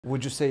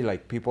Would you say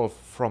like people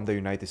from the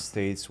United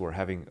States were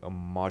having a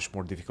much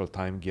more difficult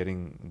time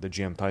getting the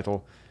GM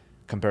title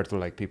compared to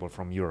like people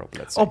from Europe,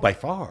 let's Oh, say? by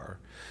far,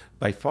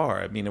 by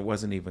far. I mean, it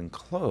wasn't even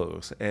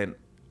close. And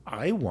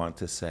I want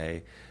to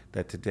say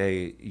that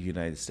today,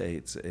 United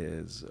States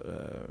is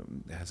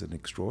has an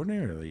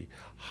extraordinarily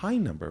high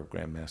number of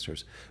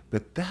grandmasters,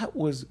 but that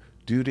was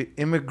due to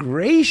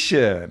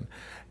immigration,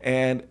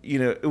 and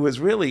it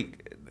was really.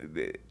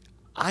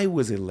 I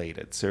was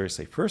elated,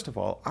 seriously. First of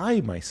all,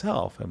 I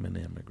myself am an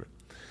immigrant,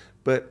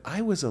 but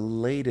I was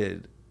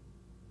elated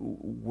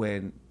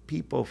when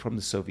people from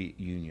the Soviet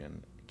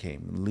Union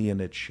came,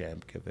 Leonid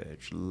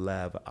Shemkovich,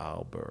 Lev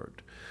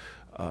Albert,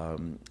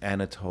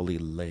 Anatoly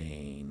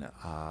Lane,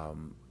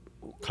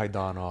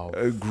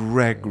 Kaidanov.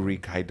 Gregory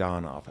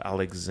Kaidanov,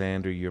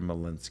 Alexander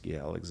Yermolinsky,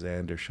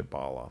 Alexander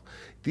Shabalov.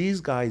 These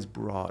guys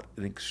brought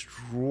an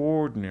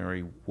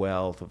extraordinary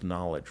wealth of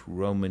knowledge.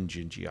 Roman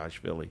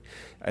Gingiashvili.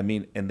 I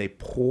mean, and they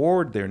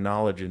poured their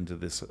knowledge into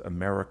this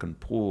American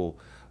pool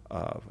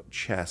of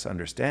chess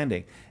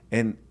understanding,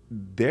 and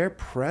their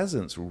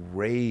presence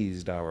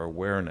raised our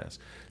awareness.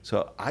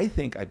 So I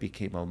think I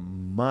became a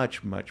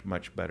much, much,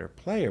 much better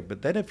player.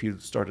 But then if you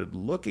started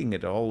looking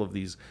at all of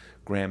these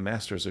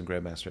grandmasters and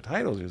grandmaster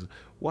titles, you say,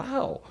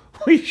 wow,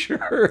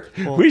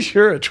 Well, we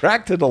sure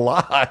attracted a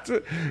lot.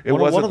 It One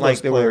wasn't of like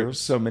those there were players,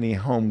 so many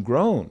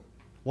homegrown.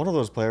 one of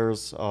those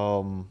players, I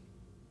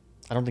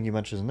don't think you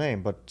mentioned his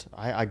name, but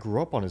I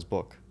grew up on his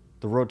book,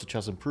 The Road to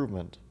Chess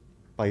Improvement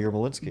by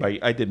Yermolinsky.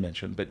 I did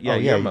mention, but yeah, Oh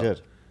yeah, you Yermo.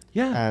 did.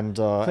 Yeah, And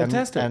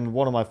fantastic. and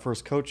one of my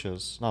first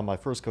coaches, not my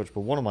first coach, but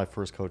one of my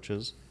first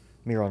coaches,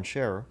 Miran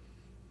Sher,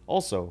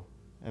 also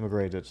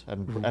immigrated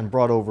and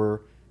brought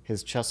over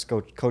his chess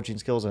coaching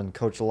skills and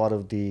coached a lot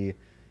of the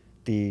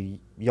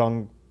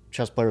young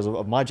chess players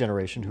of my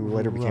generation who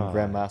later became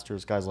Right.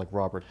 grandmasters, guys like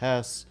Robert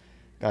Hess,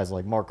 guys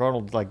like Mark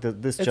Arnold, like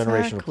this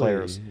generation of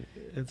players.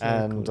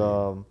 And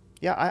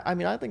yeah, I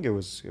mean, I think it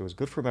was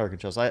good for American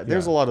chess.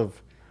 There's a lot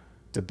of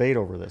debate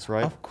over this,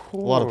 right? Of A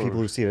lot of people who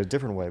course. see it a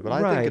different way, but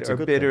I Right, think it's a or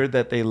good bitter thing.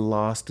 that they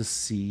lost a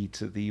seat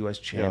to the U.S.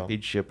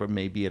 Championship, or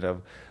maybe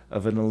of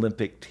an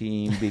Olympic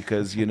team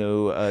because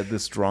the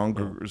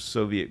stronger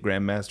Soviet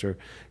grandmaster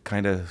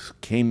kind of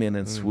came in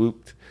and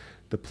swooped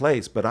the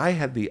place. But I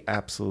had the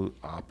absolute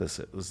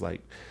opposite. It was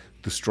like,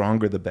 the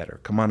stronger the better.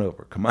 Come on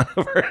over. Come on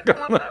over.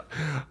 Come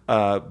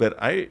on. But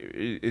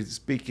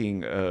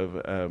speaking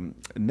of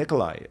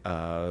Nikolai,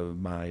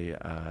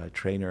 my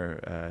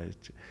trainer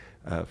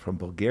from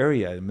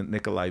Bulgaria,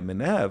 Nikolai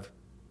Minev.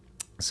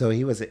 So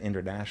he was an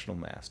international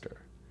master.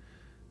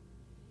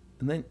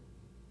 And then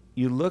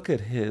you look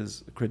at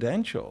his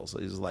credentials.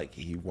 He's like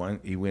he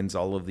wins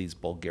all of these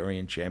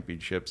Bulgarian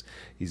championships.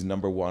 He's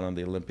 #1 on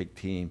the Olympic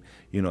team.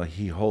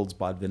 He holds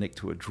Botvinnik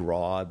to a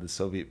draw, the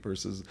Soviet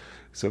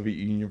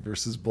Union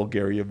versus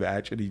Bulgaria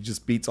match, and he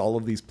just beats all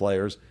of these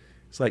players.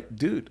 It's like,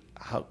 dude,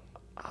 how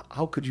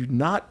could you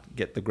not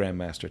get the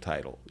grandmaster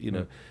title?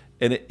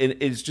 And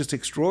it's just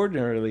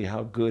extraordinarily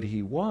how good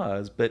he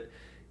was, but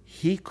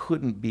he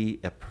couldn't be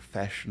a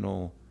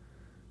professional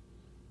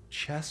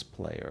chess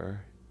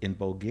player in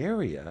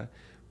Bulgaria,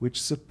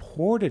 which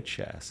supported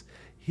chess.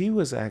 He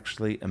was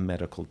actually a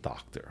medical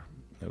doctor,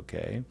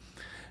 okay?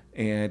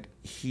 And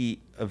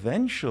he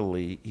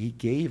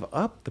gave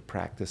up the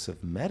practice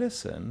of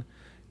medicine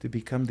to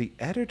become the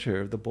editor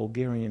of the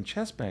Bulgarian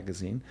chess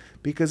magazine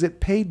because it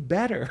paid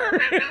better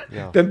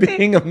than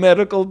being a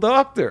medical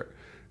doctor.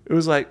 It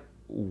was like,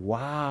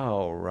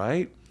 wow,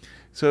 right?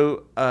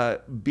 So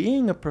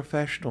being a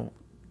professional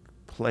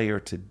player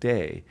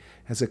today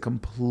has a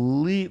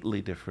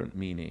completely different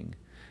meaning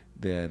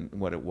than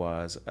what it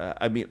was.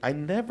 I mean,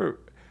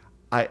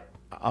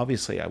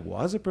 obviously I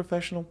was a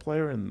professional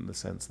player in the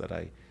sense that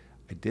I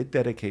did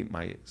dedicate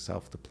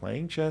myself to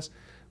playing chess,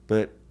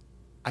 but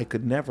I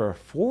could never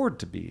afford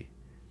to be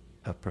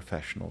a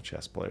professional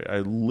chess player. I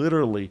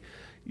literally,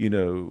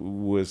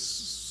 was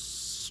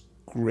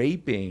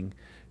scraping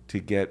to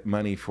get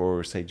money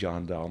for, say,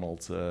 John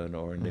Donaldson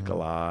or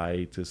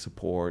Nikolai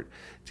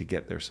to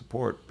get their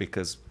support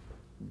because,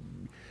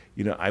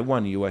 I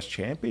won U.S.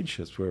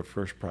 championships where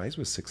first prize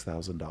was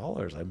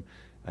 $6,000.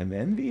 I'm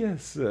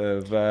envious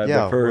of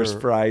the first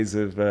prize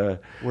of.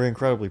 We're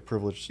incredibly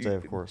privileged today,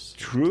 of course.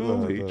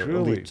 Truly, the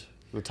truly. elite,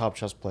 the top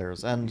chess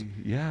players, and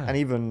Yeah.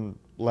 even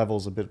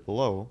levels a bit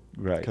below,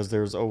 Right. Because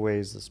there's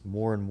always this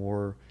more and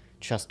more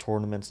chess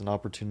tournaments and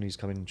opportunities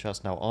coming in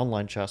chess now.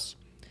 Online chess,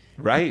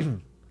 Right.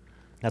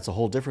 that's a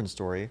whole different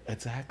story.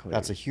 Exactly.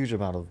 That's a huge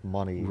amount of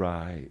money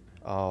Right.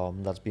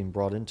 that's being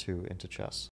brought into chess.